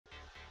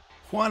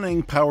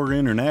Huaneng Power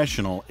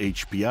International,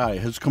 HPI,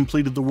 has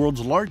completed the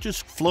world's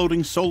largest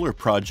floating solar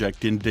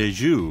project in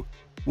Dezhou,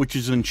 which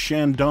is in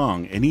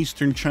Shandong, an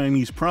eastern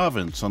Chinese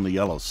province on the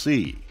Yellow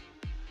Sea.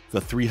 The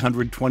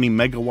 320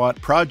 megawatt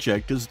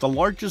project is the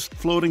largest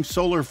floating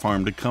solar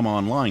farm to come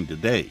online to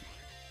date.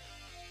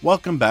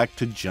 Welcome back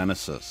to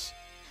Genesis.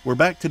 We're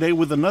back today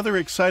with another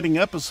exciting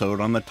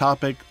episode on the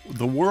topic,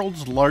 the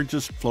world's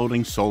largest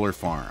floating solar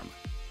farm.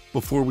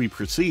 Before we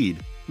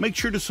proceed, make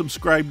sure to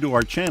subscribe to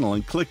our channel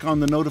and click on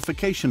the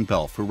notification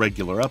bell for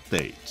regular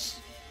updates.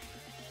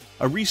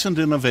 A recent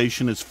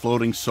innovation is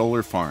floating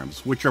solar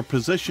farms, which are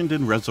positioned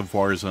in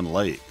reservoirs and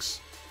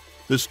lakes.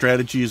 This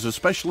strategy is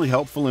especially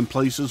helpful in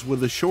places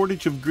with a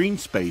shortage of green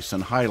space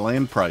and high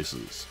land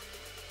prices.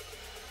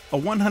 A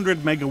 100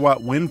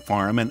 megawatt wind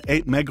farm and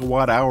 8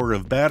 megawatt hour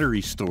of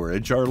battery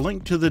storage are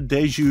linked to the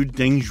Dezhou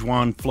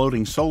Dingzhuang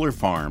floating solar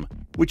farm,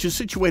 which is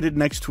situated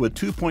next to a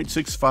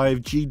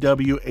 2.65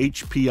 GW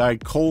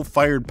HPI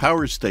coal-fired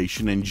power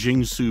station in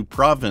Jiangsu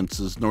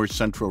Province's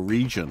north-central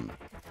region.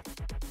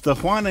 The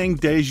Huaneng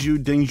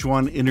Dezhou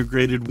Dingzhuang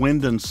Integrated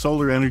Wind and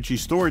Solar Energy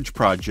Storage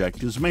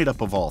Project is made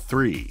up of all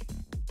three.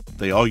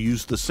 They all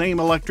use the same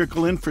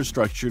electrical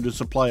infrastructure to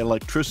supply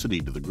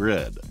electricity to the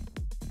grid.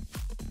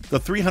 The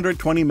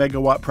 320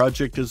 megawatt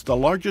project is the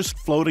largest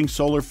floating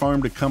solar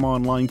farm to come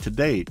online to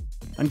date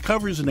and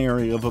covers an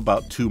area of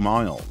about 2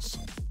 miles.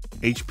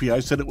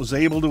 HPI said it was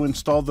able to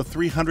install the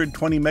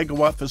 320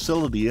 megawatt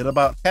facility at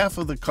about half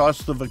of the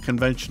cost of a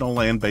conventional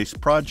land-based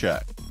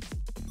project.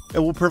 It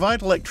will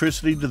provide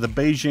electricity to the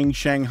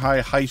Beijing-Shanghai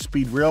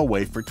high-speed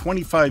railway for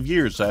 25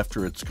 years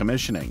after its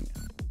commissioning.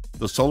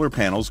 The solar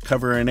panels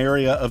cover an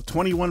area of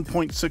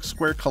 21.6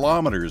 square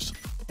kilometers,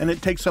 and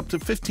it takes up to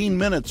 15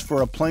 minutes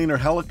for a plane or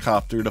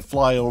helicopter to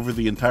fly over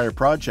the entire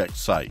project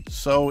site,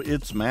 so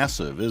it's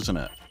massive, isn't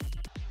it?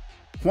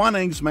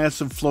 Huaneng's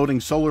massive floating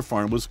solar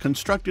farm was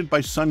constructed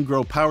by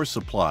SunGrow Power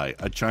Supply,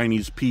 a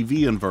Chinese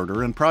PV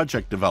inverter and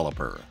project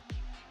developer.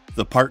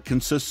 The park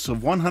consists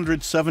of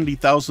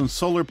 170,000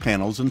 solar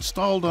panels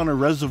installed on a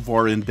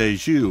reservoir in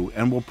Dezhou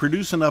and will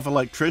produce enough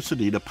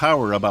electricity to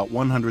power about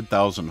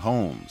 100,000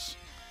 homes.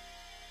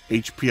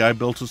 HPI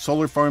built a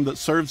solar farm that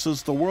serves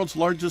as the world's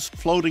largest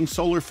floating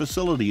solar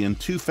facility in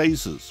 2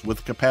 phases,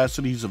 with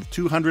capacities of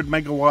 200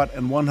 megawatt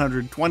and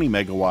 120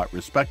 megawatt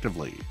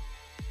respectively.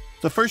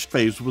 The first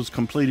phase was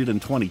completed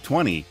in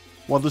 2020,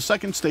 while the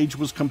second stage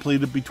was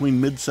completed between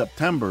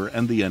mid-September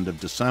and the end of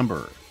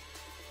December.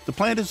 The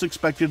plant is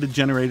expected to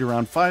generate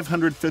around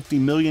 550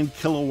 million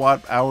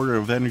kilowatt-hour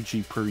of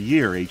energy per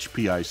year,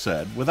 HPI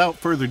said, without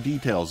further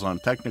details on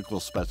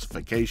technical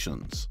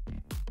specifications.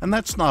 And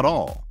that's not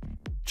all.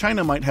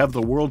 China might have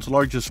the world's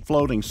largest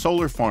floating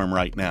solar farm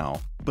right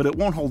now, but it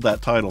won't hold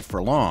that title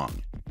for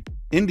long.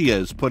 India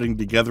is putting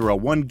together a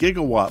 1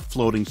 gigawatt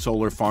floating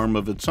solar farm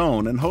of its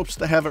own and hopes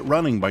to have it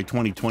running by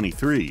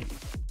 2023.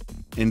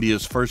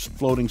 India's first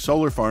floating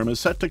solar farm is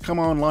set to come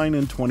online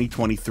in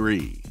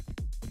 2023.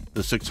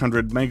 The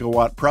 600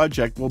 megawatt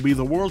project will be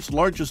the world's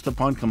largest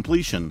upon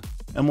completion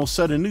and will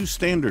set a new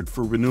standard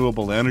for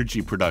renewable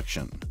energy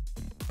production.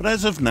 But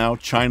as of now,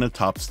 China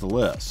tops the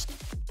list.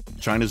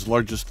 China's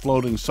largest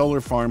floating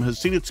solar farm has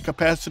seen its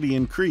capacity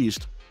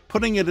increased,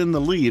 putting it in the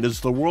lead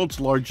as the world's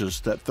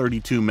largest at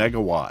 32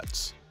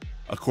 megawatts.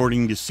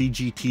 According to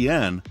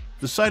CGTN,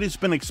 the site has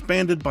been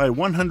expanded by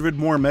 100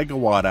 more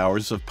megawatt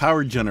hours of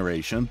power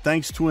generation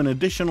thanks to an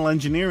additional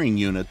engineering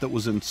unit that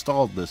was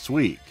installed this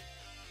week.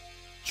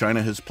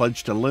 China has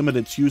pledged to limit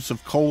its use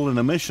of coal and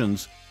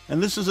emissions,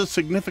 and this is a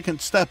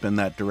significant step in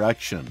that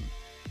direction.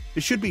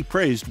 It should be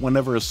praised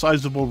whenever a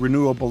sizable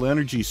renewable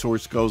energy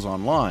source goes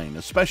online,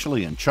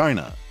 especially in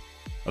China.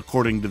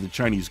 According to the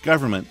Chinese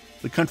government,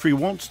 the country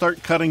won't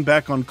start cutting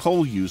back on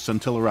coal use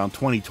until around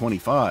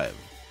 2025.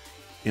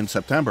 In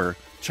September,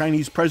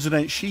 Chinese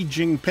President Xi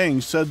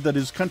Jinping said that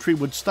his country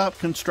would stop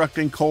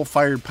constructing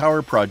coal-fired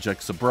power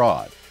projects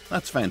abroad.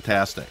 That's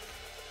fantastic.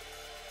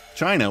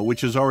 China,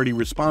 which is already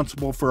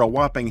responsible for a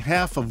whopping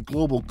half of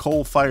global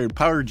coal-fired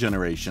power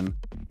generation,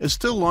 is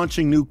still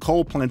launching new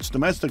coal plants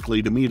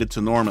domestically to meet its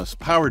enormous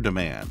power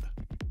demand.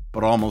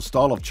 But almost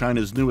all of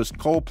China's newest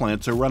coal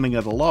plants are running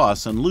at a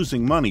loss and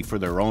losing money for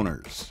their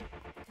owners.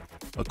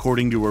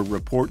 According to a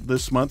report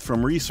this month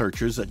from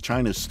researchers at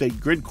China's State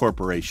Grid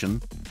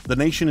Corporation, the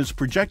nation is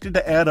projected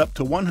to add up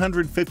to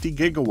 150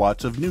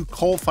 gigawatts of new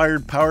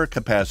coal-fired power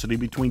capacity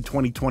between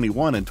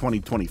 2021 and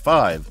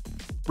 2025,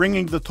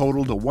 bringing the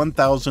total to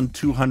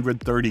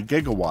 1,230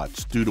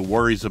 gigawatts due to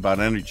worries about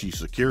energy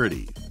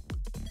security.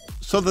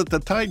 So that the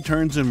tide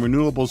turns and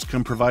renewables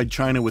can provide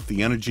China with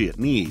the energy it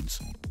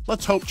needs,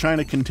 let's hope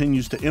China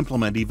continues to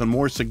implement even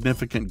more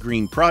significant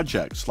green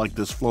projects like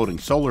this floating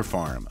solar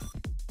farm,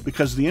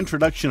 because the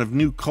introduction of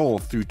new coal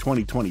through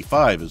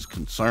 2025 is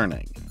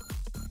concerning.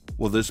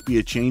 Will this be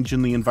a change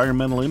in the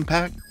environmental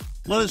impact?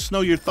 Let us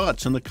know your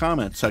thoughts in the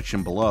comment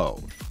section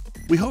below.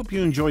 We hope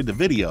you enjoyed the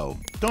video.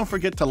 Don't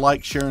forget to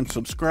like, share, and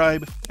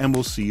subscribe, and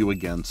we'll see you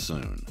again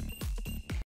soon.